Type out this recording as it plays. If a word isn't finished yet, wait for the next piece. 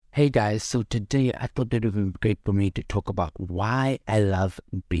Hey guys, so today I thought it would be great for me to talk about why I love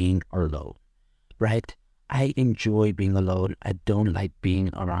being alone, right? I enjoy being alone. I don't like being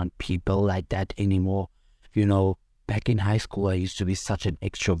around people like that anymore. You know, back in high school, I used to be such an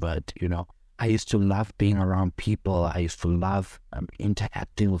extrovert. I used to love being around people. I used to love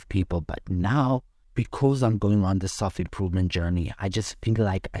interacting with people. But now, because I'm going on the self-improvement journey, I just feel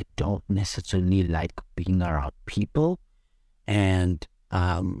like I don't necessarily like being around people. And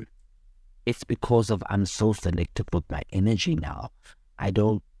it's because of I'm so selective with my energy now. I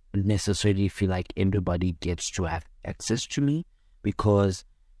don't necessarily feel like everybody gets to have access to me because,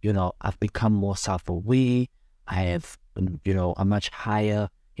 I've become more self-aware. I have, a much higher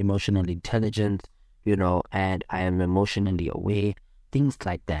emotional intelligence, and I am emotionally aware, things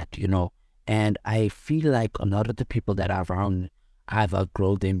like that. And I feel like a lot of the people that are around, I've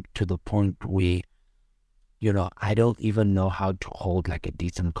outgrown them to the point where I don't even know how to hold like a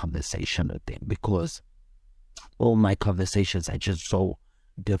decent conversation with them because all my conversations are just so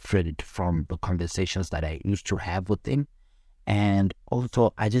different from the conversations that I used to have with them. And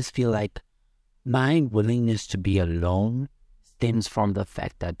also, I just feel like my willingness to be alone stems from the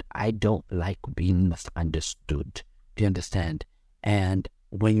fact that I don't like being misunderstood. Do you understand? And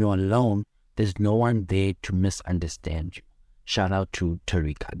when you're alone, there's no one there to misunderstand you. Shout out to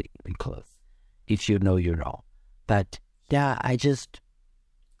Tariq Ali because if you know, you know. But yeah, I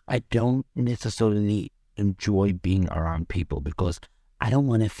don't necessarily enjoy being around people because I don't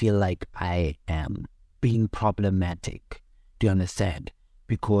want to feel like I am being problematic. Do you understand?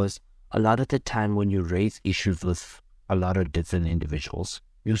 Because a lot of the time when you raise issues with a lot of different individuals,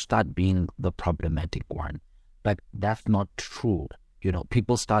 you start being the problematic one. But that's not true.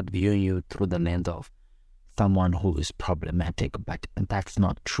 People start viewing you through the lens of someone who is problematic, but that's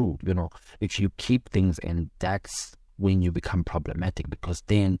not true. If you keep things in, that's when you become problematic because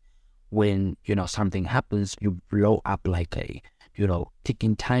then when, something happens, you blow up like a,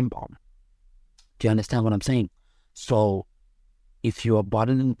 ticking time bomb. Do you understand what I'm saying? So if you are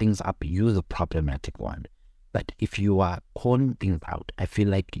bottling things up, you're the problematic one. But if you are calling things out, I feel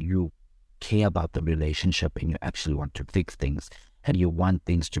like you care about the relationship and you actually want to fix things and you want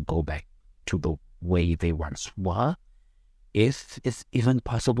things to go back to the way they once were, if it's even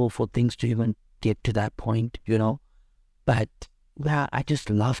possible for things to even get to that point. But yeah, I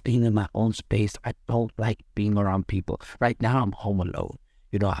just love being in my own space. I don't like being around people. Right now, I'm home alone.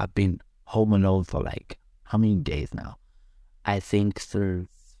 I've been home alone for like how many days now? I think since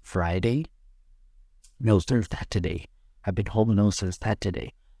Friday. No, since Saturday. I've been home alone since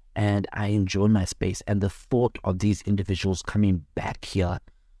Saturday. And I enjoy my space. And the thought of these individuals coming back here,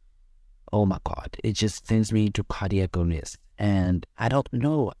 oh my God, it just sends me to cardiac arrest. And I don't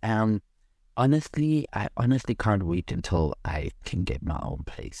know. Honestly, I honestly can't wait until I can get my own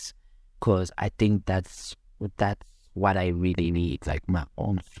place. Because I think that's what I really need, like my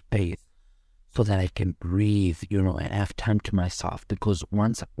own space. So that I can breathe, and have time to myself. Because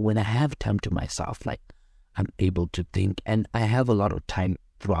when I have time to myself, like I'm able to think. And I have a lot of time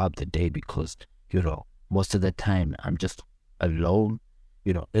throughout the day because, most of the time I'm just alone,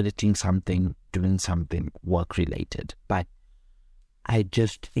 editing something, doing something work related. But I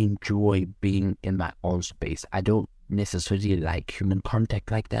just enjoy being in my own space. I don't necessarily like human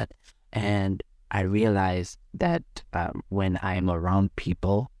contact like that. And I realize that when I'm around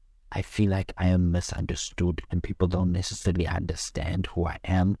people, I feel like I am misunderstood and people don't necessarily understand who I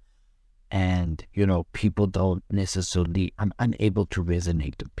am. And, people don't necessarily, I'm unable to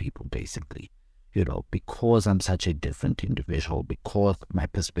resonate with people basically, because I'm such a different individual, because my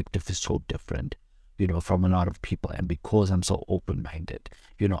perspective is so different, from a lot of people, and because I'm so open-minded.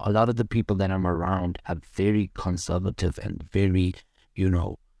 A lot of the people that I'm around are very conservative and very,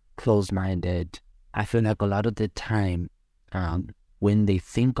 close-minded. I feel like a lot of the time, when they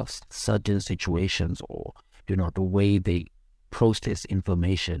think of certain situations or, the way they process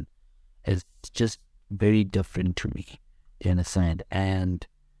information is just very different to me. Do you understand? And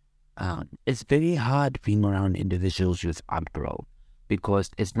it's very hard being around individuals with outgrow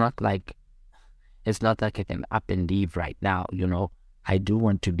because it's not like I can up and leave right now. I do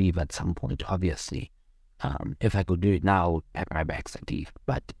want to leave at some point, obviously. If I could do it now, pack my bags and leave.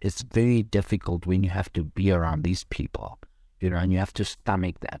 But it's very difficult when you have to be around these people, and you have to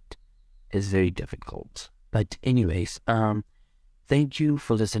stomach that. It's very difficult. But anyways, thank you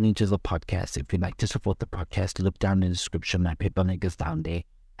for listening to the podcast. If you'd like to support the podcast, look down in the description. My PayPal link is down there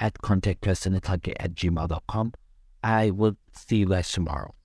at contactpersonatake@gmail.com. I will see you guys tomorrow.